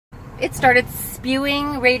it started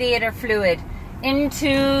spewing radiator fluid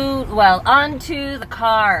into, well, onto the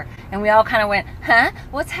car. And we all kind of went, huh?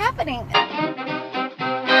 What's happening?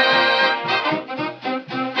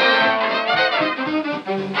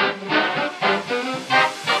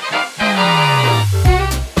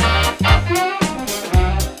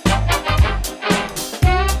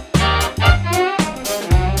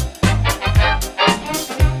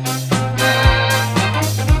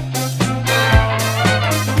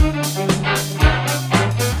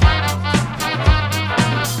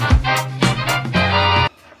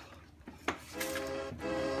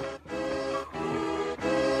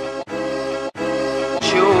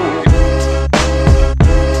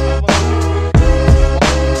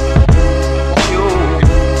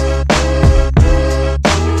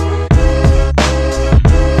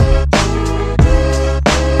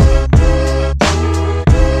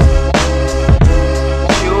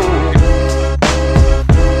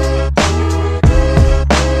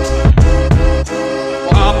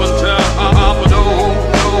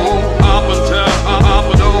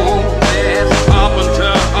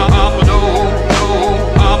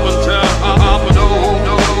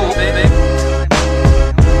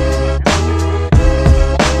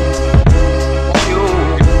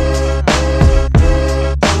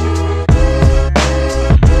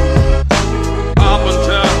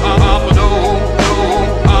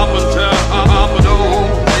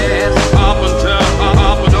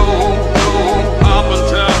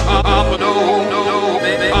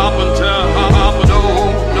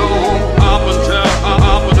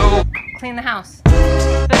 Clean the house.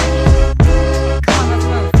 Finish. Come on, let's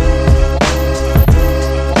move.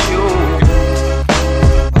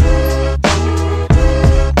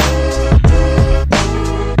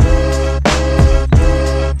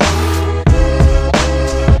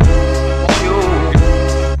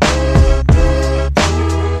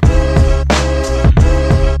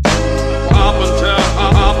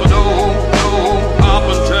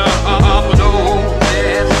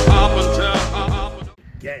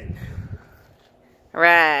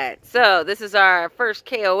 Right, so this is our first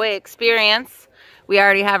KOA experience. We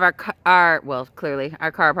already have well, clearly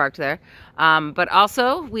our car parked there, but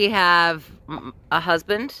also we have a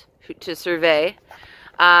husband to survey.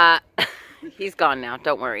 He's gone now,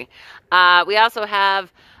 don't worry. We also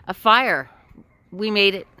have a fire. We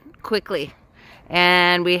made it quickly,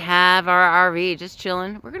 and we have our RV just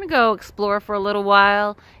chilling. We're gonna go explore for a little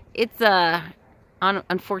while. It's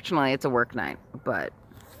unfortunately it's a work night, but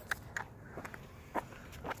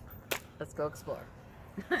let's go explore.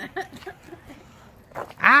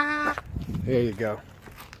 There you go.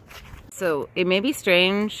 So it may be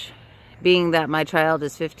strange being that my child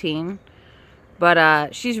is 15,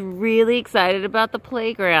 but she's really excited about the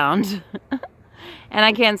playground. And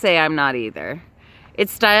I can't say I'm not either.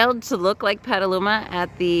 It's styled to look like Petaluma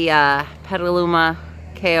at the Petaluma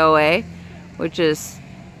KOA, which is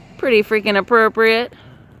pretty freaking appropriate.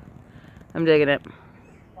 I'm digging it.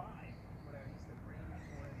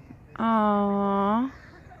 Aww.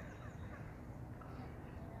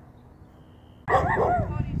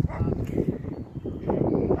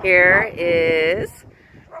 Here is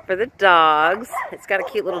for the dogs. It's got a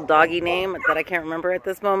cute little doggy name that I can't remember at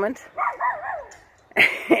this moment.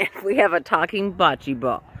 We have a talking bocce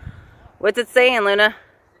ball. What's it saying, Luna?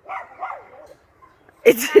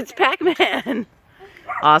 It's Pac-Man.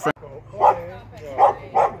 Awesome.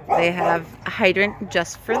 They have a hydrant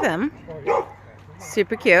just for them.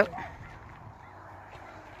 Super cute.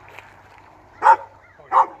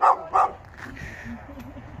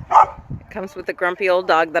 It comes with a grumpy old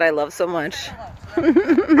dog that I love so much.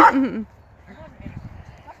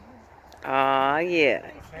 Aw, yeah.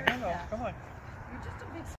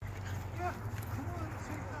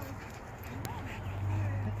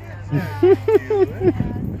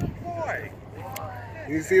 Good boy.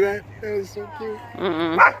 You see that? That was so cute. We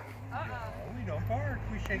don't bark,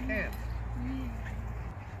 we shake hands.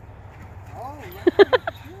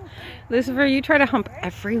 Lucifer, you try to hump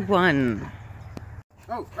everyone.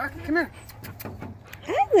 Oh, Rocky, come here.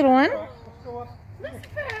 Hi, little one.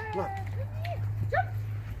 Look.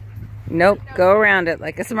 Nope, go around it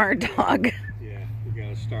like a smart dog. Yeah, we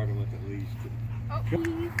gotta start him with at least.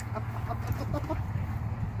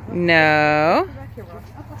 No.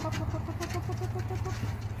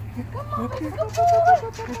 Oh, good job.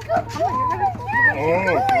 Look at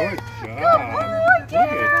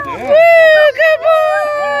that. Good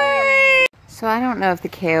boy. So I don't know if the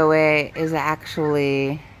KOA is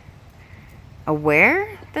actually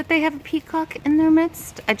aware that they have a peacock in their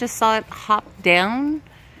midst. I just saw it hop down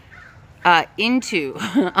into,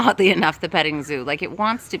 oddly enough, the petting zoo. Like it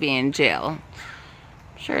wants to be in jail.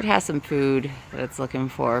 Sure, it has some food that it's looking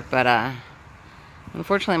for, but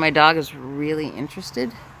unfortunately my dog is really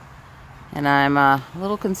interested and I'm a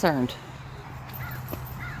little concerned.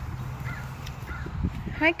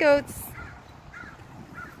 Hi, goats.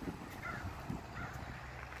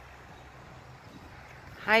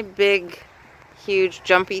 Hi, big, huge,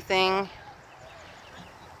 jumpy thing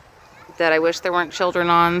that I wish there weren't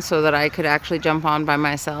children on so that I could actually jump on by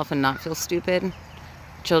myself and not feel stupid.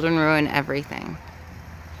 Children ruin everything.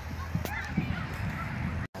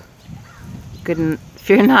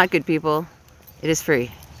 Fear not, good people. It is free.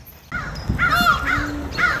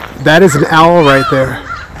 That is an owl right there.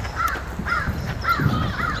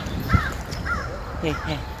 Hey,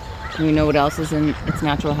 hey. Do you know what else is in its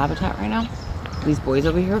natural habitat right now? These boys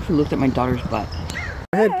over here who looked at my daughter's butt.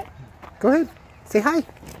 Go ahead. Go ahead. Say hi.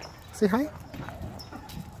 Say hi.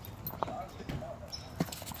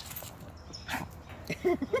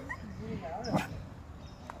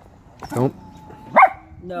 Don't.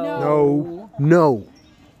 No. No.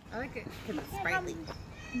 I like it because it's sprightly.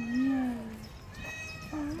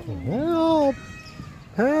 Help.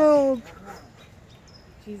 Help.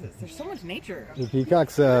 Jesus, there's so much nature. The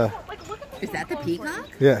peacock's, Like, look at this Is that the peacock?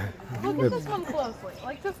 yeah. Look at this one closely.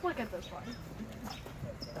 Like, just look at this one.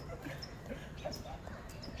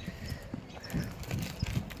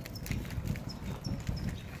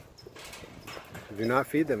 Do not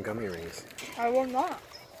feed them gummy rings. I will not.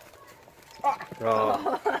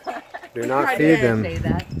 Oh. Do not feed them. Say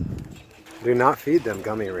that. Do not feed them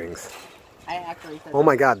gummy rings. I actually said Oh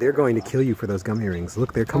my God, they're going to kill you for those gummy rings.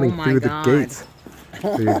 Look, they're coming my through God. the gates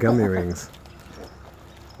for your gummy rings.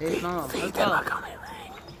 Feed them a gummy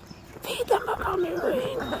ring. Feed them a gummy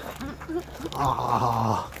ring.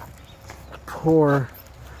 Ah, poor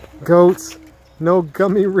goats. No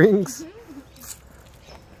gummy rings.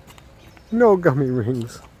 No gummy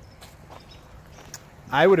rings.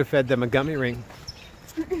 I would have fed them a gummy ring.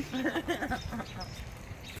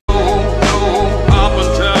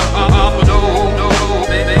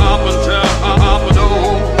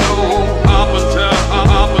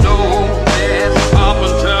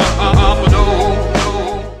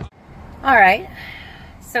 All right,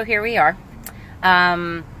 so here we are.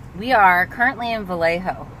 We are currently in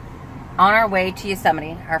Vallejo on our way to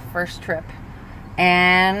Yosemite, our first trip,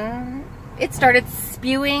 and it started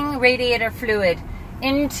spewing radiator fluid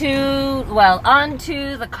onto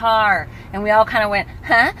the car, and we all kind of went,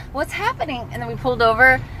 huh, what's happening? And then we pulled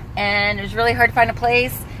over, and it was really hard to find a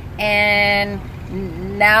place, and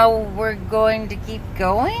now we're going to keep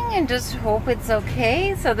going and just hope it's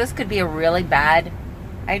okay. So this could be a really bad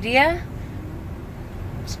idea.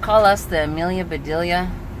 Just call us the Amelia Bedelia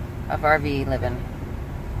of RV living.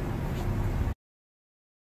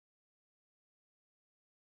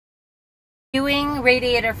 Spewing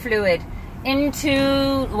radiator fluid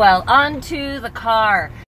onto the car.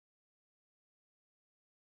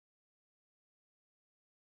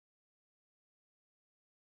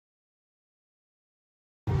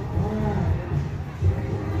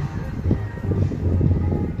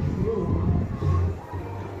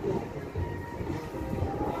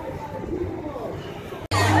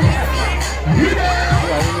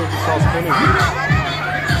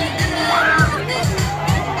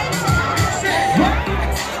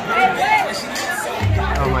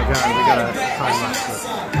 Oh my God, we gotta time lapse this.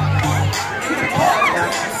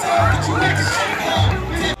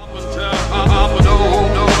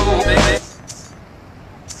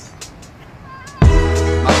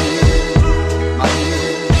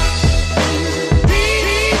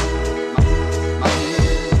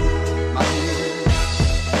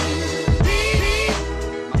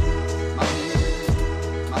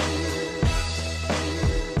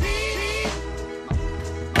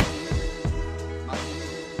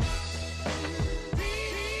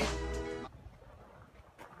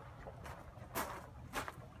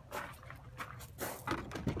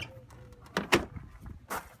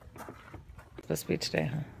 Supposed to be today,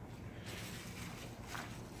 huh?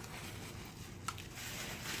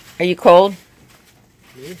 Are you cold?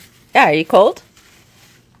 Me? Yeah, are you cold?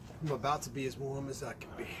 I'm about to be as warm as I can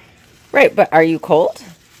be. Right, but are you cold?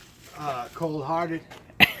 Cold-hearted.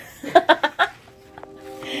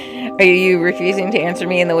 Are you refusing to answer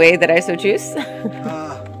me in the way that I so choose?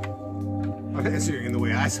 I'm answering in the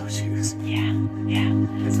way I so choose. Yeah.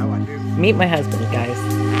 That's how I do. Meet my husband, guys.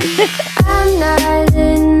 I'm not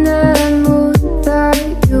in the mood, thought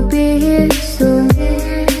you'll be here soon.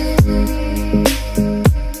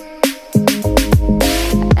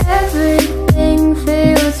 Everything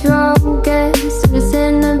feels wrong, guess it's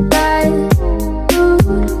in a bad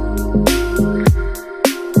mood.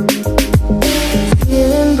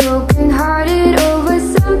 Feeling broken hearted over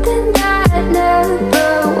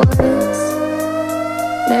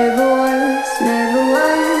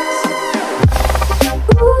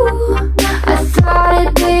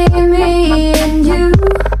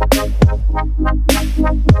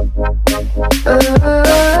I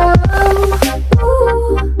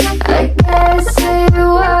guess it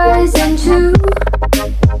wasn't true.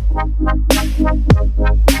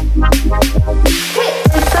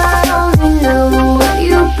 If I only knew what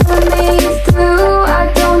you put me through, I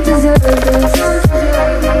don't deserve this.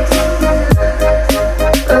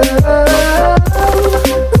 I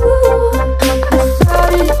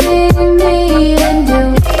thought it'd be me and you.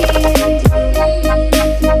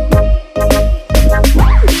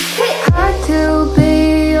 Hard to be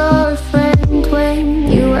your friend when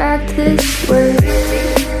you act this way.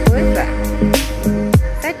 Who is that?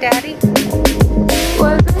 Is that Daddy?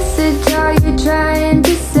 What message are you trying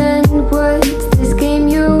to send? What's this game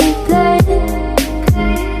you play?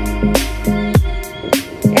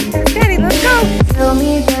 Yes, that's Daddy. Let's go. Tell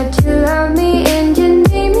me that you love me and you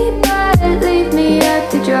need me, but leave me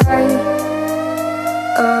out to dry.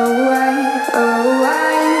 Oh, why, oh,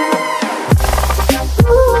 why?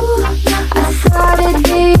 Ooh, I thought it'd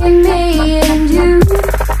be me and you.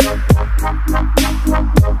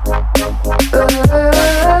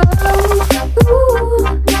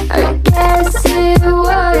 I guess it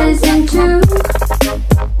wasn't true.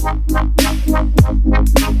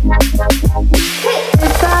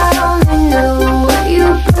 If I only knew what you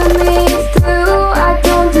put me through, I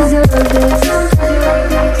don't deserve this.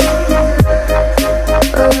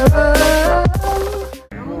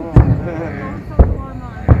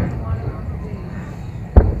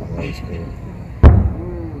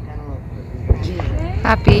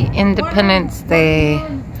 Happy Independence Day.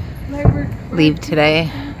 Leave today.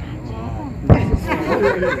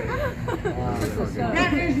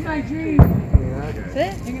 That is my dream.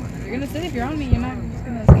 Sit. You're gonna sit if you're on me. You're not just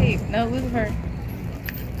gonna escape. No, Lucifer.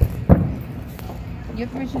 You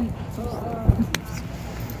have permission.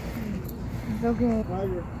 It's okay.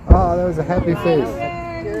 Oh, that was a happy face.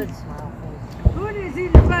 Good smile. Who did see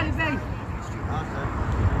the funny face?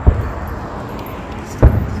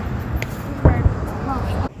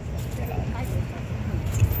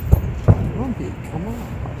 Come on.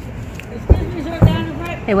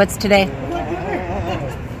 Hey, what's today?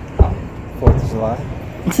 4th of July.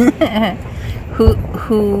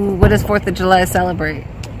 What does 4th of July celebrate?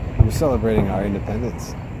 We're celebrating our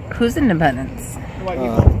independence. Whose independence?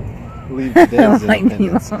 Leave today's White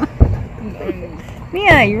independence. people.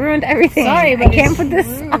 Mia, you ruined everything. Sorry, I but can't it's put this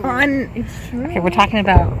true. on. It's true. Okay, we're talking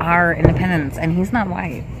about our independence, and he's not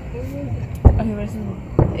white. Okay, listen.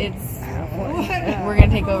 It's we're gonna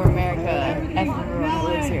take over America. Everyone who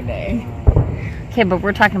lives here day. Okay, but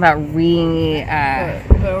we're talking about But we're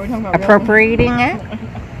talking about appropriating it,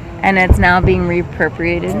 and it's now being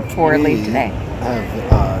reappropriated for Leave Today.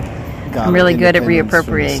 Have, got I'm really good at independence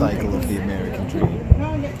from the reappropriating cycle of the American dream.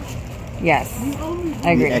 Yes,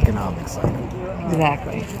 I agree. The economic cycle.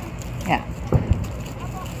 Exactly. Yeah.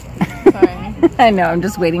 Sorry. I know. I'm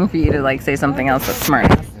just waiting for you to like say something else that's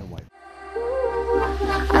smart. I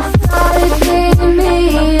thought it'd be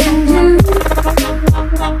me and you.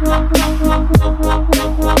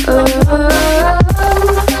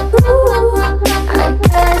 I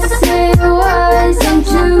guess it wasn't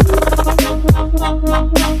true.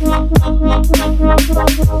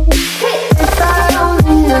 If I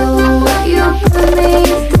only knew what you put me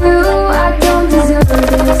through, I don't deserve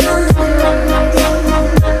this.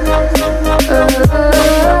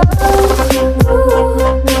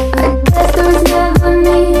 I guess there was never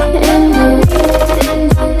me and you.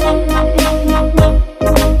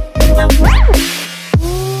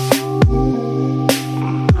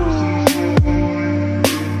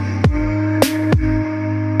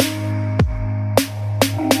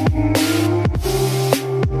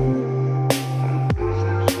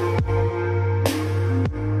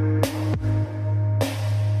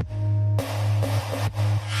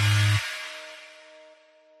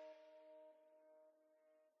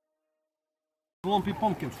 Lumpy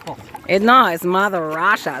Pumpkin's fault. No, it's Mother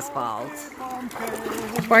Russia's fault.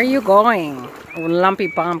 Where are you going, Lumpy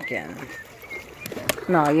Pumpkin?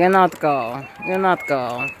 No, you're not go. You're not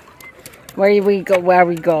go. Where we go? Where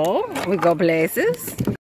we go? We go places.